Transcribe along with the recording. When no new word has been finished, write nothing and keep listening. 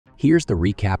Here's the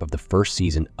recap of the first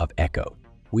season of Echo.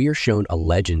 We are shown a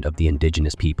legend of the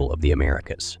indigenous people of the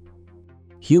Americas.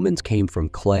 Humans came from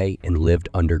clay and lived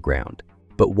underground,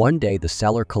 but one day the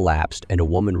cellar collapsed and a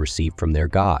woman received from their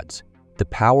gods the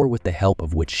power with the help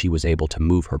of which she was able to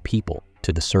move her people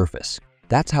to the surface.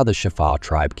 That's how the Shafa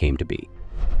tribe came to be.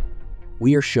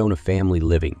 We are shown a family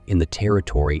living in the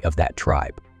territory of that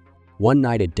tribe. One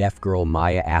night a deaf girl,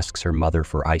 Maya, asks her mother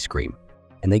for ice cream,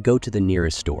 and they go to the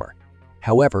nearest store.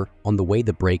 However, on the way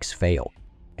the brakes fail,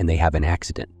 and they have an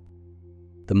accident.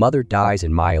 The mother dies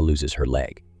and Maya loses her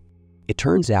leg. It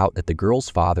turns out that the girl's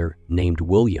father, named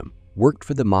William, worked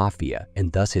for the mafia,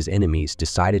 and thus his enemies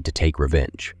decided to take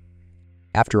revenge.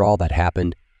 After all that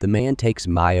happened, the man takes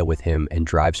Maya with him and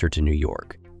drives her to New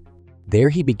York. There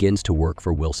he begins to work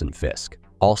for Wilson Fisk,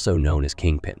 also known as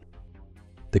Kingpin.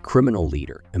 The criminal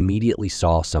leader immediately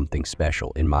saw something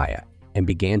special in Maya and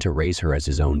began to raise her as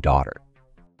his own daughter.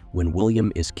 When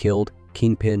William is killed,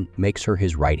 Kingpin makes her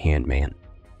his right-hand man.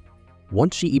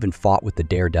 Once she even fought with the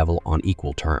daredevil on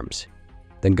equal terms,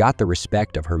 then got the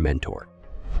respect of her mentor.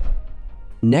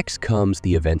 Next comes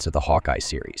the events of the Hawkeye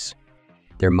series.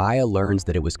 There Maya learns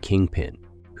that it was Kingpin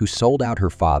who sold out her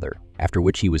father, after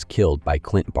which he was killed by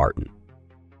Clint Barton.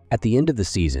 At the end of the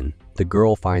season, the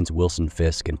girl finds Wilson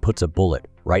Fisk and puts a bullet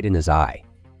right in his eye,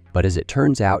 but as it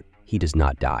turns out, he does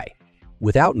not die.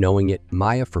 Without knowing it,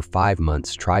 Maya for 5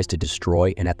 months tries to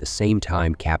destroy and at the same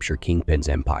time capture Kingpin's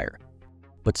empire.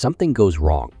 But something goes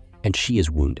wrong, and she is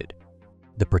wounded.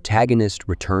 The protagonist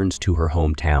returns to her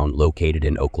hometown located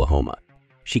in Oklahoma.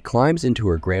 She climbs into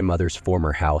her grandmother's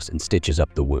former house and stitches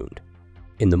up the wound.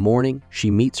 In the morning, she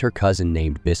meets her cousin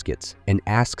named Biscuits and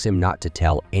asks him not to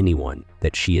tell anyone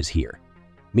that she is here.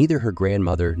 Neither her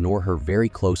grandmother nor her very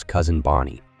close cousin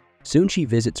Bonnie. Soon she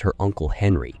visits her uncle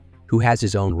Henry, who has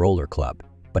his own roller club,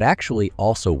 but actually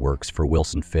also works for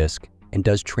Wilson Fisk and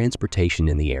does transportation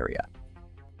in the area.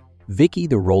 Vicky,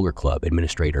 the roller club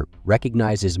administrator,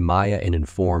 recognizes Maya and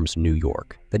informs New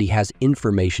York that he has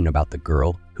information about the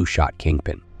girl who shot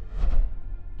Kingpin.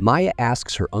 Maya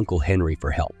asks her uncle Henry for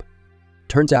help.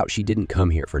 Turns out she didn't come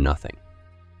here for nothing.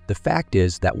 The fact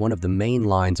is that one of the main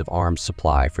lines of arms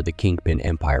supply for the Kingpin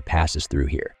empire passes through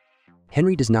here.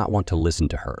 Henry does not want to listen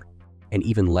to her, and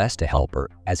even less to help her,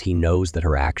 as he knows that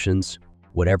her actions,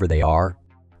 whatever they are,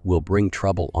 will bring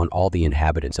trouble on all the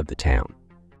inhabitants of the town.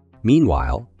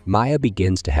 Meanwhile, Maya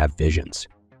begins to have visions.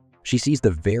 She sees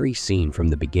the very scene from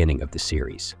the beginning of the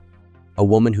series. A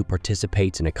woman who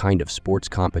participates in a kind of sports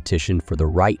competition for the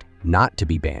right not to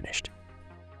be banished,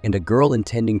 and a girl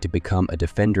intending to become a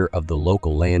defender of the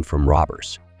local land from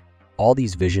robbers. All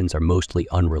these visions are mostly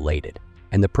unrelated,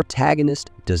 and the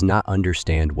protagonist does not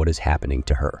understand what is happening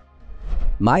to her.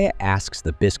 Maya asks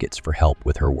the Biscuits for help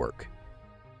with her work.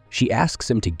 She asks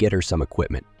him to get her some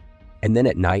equipment, and then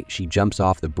at night she jumps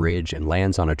off the bridge and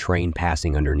lands on a train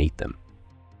passing underneath them.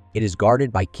 It is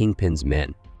guarded by Kingpin's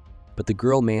men, but the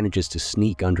girl manages to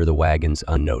sneak under the wagons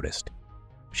unnoticed.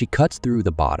 She cuts through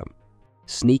the bottom,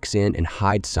 sneaks in and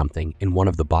hides something in one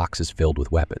of the boxes filled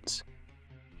with weapons.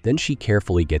 Then she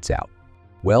carefully gets out,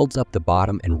 welds up the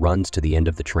bottom and runs to the end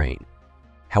of the train.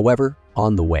 However,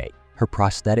 on the way, her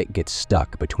prosthetic gets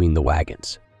stuck between the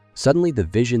wagons. Suddenly the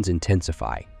visions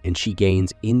intensify and she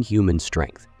gains inhuman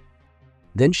strength.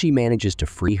 Then she manages to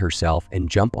free herself and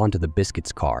jump onto the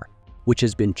Biscuits car, which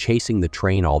has been chasing the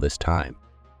train all this time.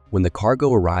 When the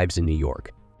cargo arrives in New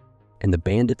York and the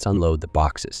bandits unload the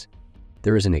boxes,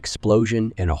 there is an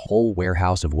explosion and a whole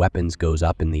warehouse of weapons goes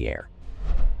up in the air.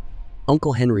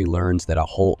 Uncle Henry learns that a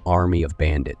whole army of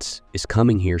bandits is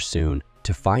coming here soon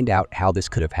to find out how this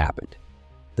could have happened.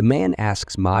 The man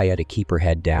asks Maya to keep her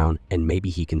head down and maybe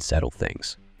he can settle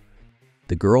things.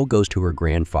 The girl goes to her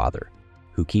grandfather,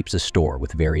 who keeps a store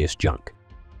with various junk.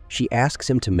 She asks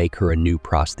him to make her a new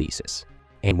prosthesis,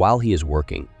 and while he is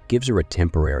working, gives her a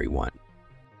temporary one.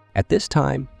 At this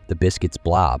time, the Biscuits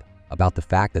blob about the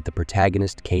fact that the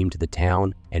protagonist came to the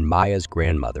town and Maya's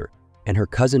grandmother and her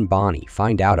cousin Bonnie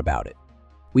find out about it.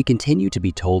 We continue to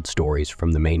be told stories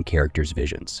from the main character's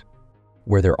visions.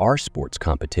 Where there are sports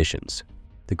competitions,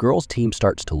 the girls' team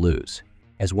starts to lose,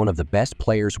 as one of the best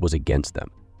players was against them.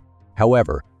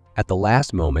 However, at the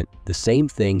last moment, the same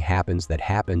thing happens that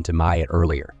happened to Maya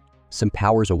earlier. Some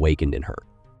powers awakened in her,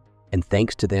 and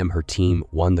thanks to them, her team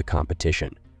won the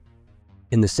competition.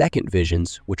 In the second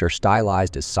visions, which are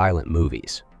stylized as silent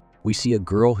movies, we see a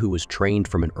girl who was trained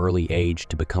from an early age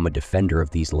to become a defender of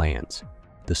these lands,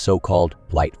 the so-called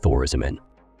Light Thorismen.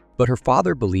 But her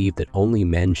father believed that only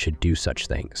men should do such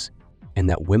things, and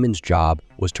that women's job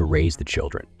was to raise the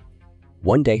children.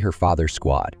 One day her father's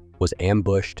squad was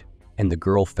ambushed, and the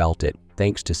girl felt it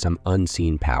thanks to some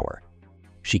unseen power.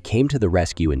 She came to the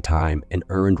rescue in time and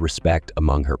earned respect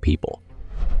among her people.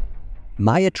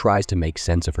 Maya tries to make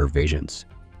sense of her visions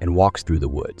and walks through the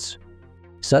woods.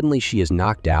 Suddenly, she is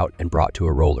knocked out and brought to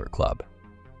a roller club.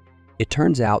 It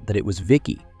turns out that it was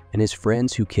Vicky and his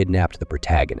friends who kidnapped the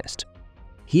protagonist.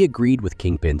 He agreed with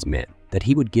Kingpin's men that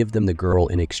he would give them the girl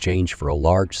in exchange for a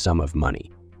large sum of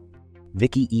money.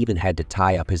 Vicky even had to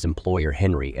tie up his employer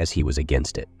Henry as he was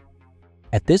against it.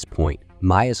 At this point,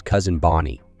 Maya's cousin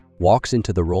Bonnie walks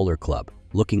into the roller club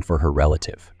looking for her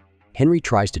relative. Henry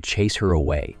tries to chase her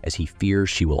away as he fears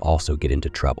she will also get into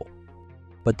trouble.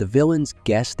 But the villains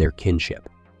guess their kinship.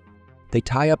 They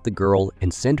tie up the girl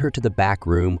and send her to the back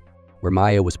room where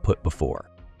Maya was put before.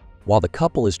 While the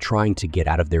couple is trying to get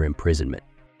out of their imprisonment,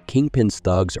 Kingpin's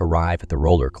thugs arrive at the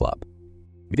roller club.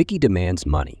 Vicky demands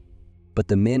money, but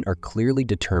the men are clearly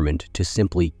determined to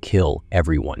simply kill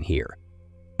everyone here.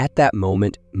 At that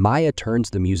moment, Maya turns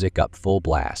the music up full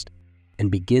blast and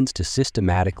begins to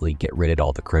systematically get rid of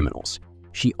all the criminals.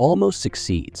 She almost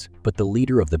succeeds, but the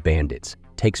leader of the bandits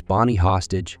takes Bonnie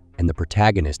hostage and the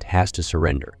protagonist has to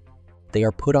surrender. They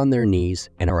are put on their knees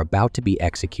and are about to be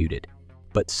executed,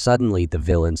 but suddenly the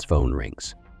villain's phone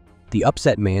rings. The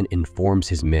upset man informs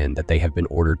his men that they have been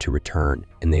ordered to return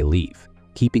and they leave,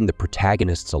 keeping the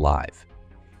protagonists alive.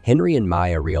 Henry and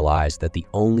Maya realize that the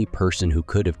only person who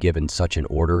could have given such an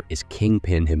order is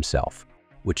Kingpin himself,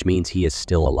 which means he is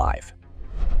still alive.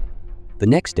 The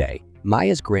next day,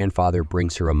 Maya's grandfather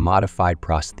brings her a modified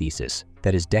prosthesis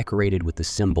that is decorated with the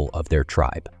symbol of their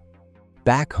tribe.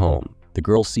 Back home, the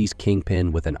girl sees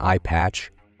Kingpin with an eye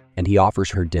patch, and he offers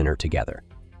her dinner together.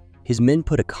 His men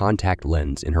put a contact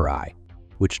lens in her eye,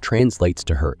 which translates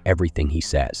to her everything he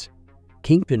says.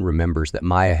 Kingpin remembers that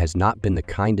Maya has not been the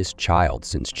kindest child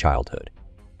since childhood.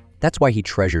 That's why he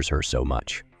treasures her so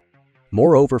much.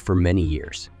 Moreover, for many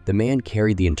years, the man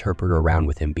carried the interpreter around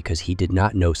with him because he did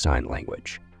not know sign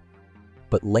language.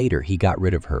 But later, he got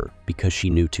rid of her because she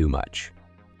knew too much.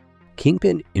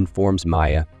 Kingpin informs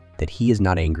Maya that he is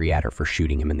not angry at her for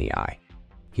shooting him in the eye.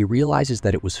 He realizes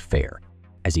that it was fair,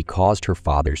 as he caused her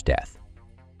father's death.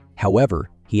 However,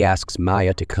 he asks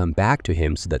Maya to come back to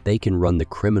him so that they can run the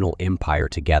criminal empire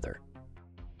together.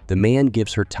 The man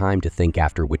gives her time to think,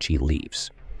 after which he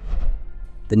leaves.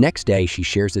 The next day, she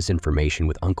shares this information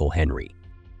with Uncle Henry,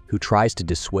 who tries to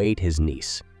dissuade his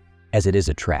niece, as it is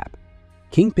a trap.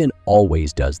 Kingpin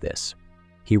always does this.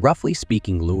 He, roughly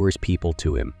speaking, lures people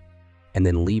to him and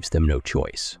then leaves them no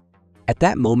choice. At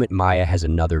that moment, Maya has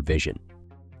another vision,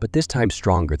 but this time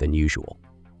stronger than usual.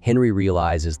 Henry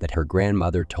realizes that her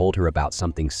grandmother told her about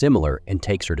something similar and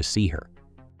takes her to see her.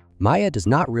 Maya does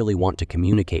not really want to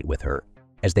communicate with her,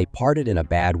 as they parted in a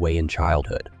bad way in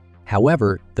childhood.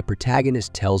 However, the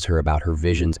protagonist tells her about her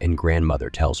visions and grandmother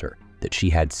tells her that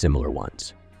she had similar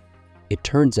ones. It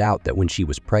turns out that when she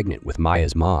was pregnant with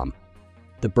Maya's mom,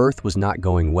 the birth was not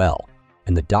going well,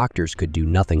 and the doctors could do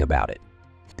nothing about it.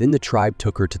 Then the tribe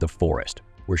took her to the forest,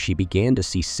 where she began to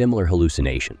see similar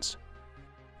hallucinations.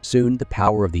 Soon, the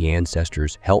power of the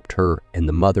ancestors helped her, and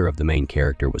the mother of the main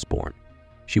character was born.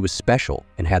 She was special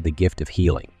and had the gift of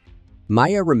healing.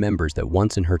 Maya remembers that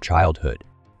once in her childhood,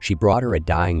 she brought her a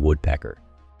dying woodpecker.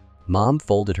 Mom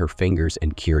folded her fingers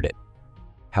and cured it.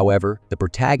 However, the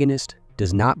protagonist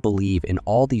does not believe in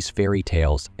all these fairy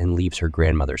tales and leaves her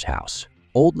grandmother's house.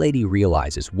 Old lady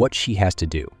realizes what she has to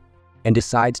do and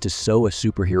decides to sew a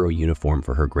superhero uniform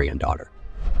for her granddaughter.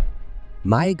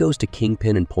 Maya goes to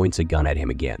Kingpin and points a gun at him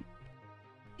again.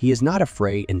 He is not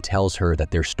afraid and tells her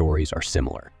that their stories are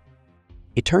similar.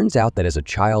 It turns out that as a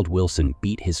child, Wilson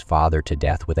beat his father to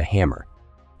death with a hammer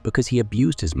because he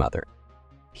abused his mother.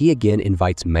 He again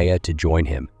invites Maya to join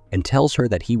him and tells her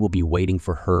that he will be waiting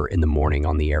for her in the morning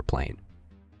on the airplane.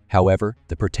 However,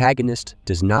 the protagonist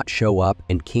does not show up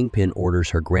and Kingpin orders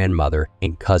her grandmother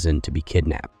and cousin to be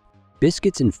kidnapped.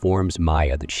 Biscuits informs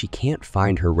Maya that she can't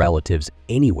find her relatives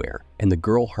anywhere, and the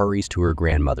girl hurries to her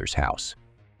grandmother's house.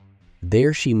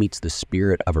 There she meets the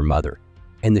spirit of her mother,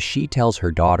 and she tells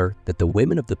her daughter that the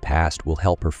women of the past will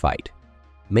help her fight.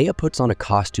 Maya puts on a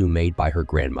costume made by her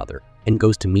grandmother and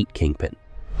goes to meet Kingpin.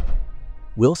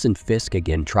 Wilson Fisk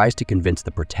again tries to convince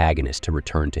the protagonist to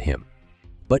return to him,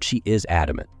 but she is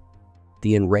adamant.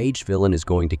 The enraged villain is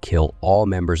going to kill all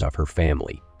members of her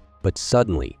family, but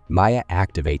suddenly, Maya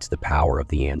activates the power of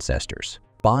the ancestors.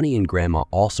 Bonnie and Grandma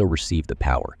also receive the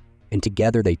power, and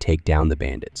together they take down the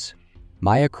bandits.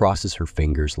 Maya crosses her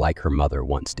fingers like her mother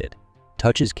once did,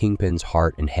 touches Kingpin's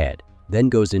heart and head, then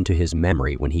goes into his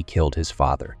memory when he killed his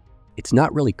father. It's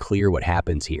not really clear what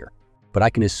happens here, but I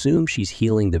can assume she's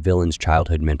healing the villain's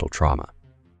childhood mental trauma.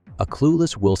 A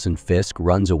clueless Wilson Fisk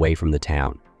runs away from the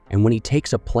town, and when he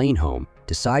takes a plane home,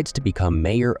 decides to become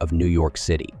mayor of New York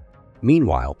City.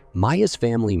 Meanwhile, Maya's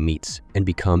family meets and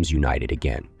becomes united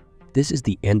again. This is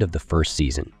the end of the first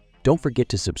season. Don't forget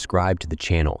to subscribe to the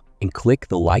channel and click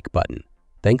the like button.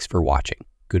 Thanks for watching.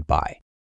 Goodbye.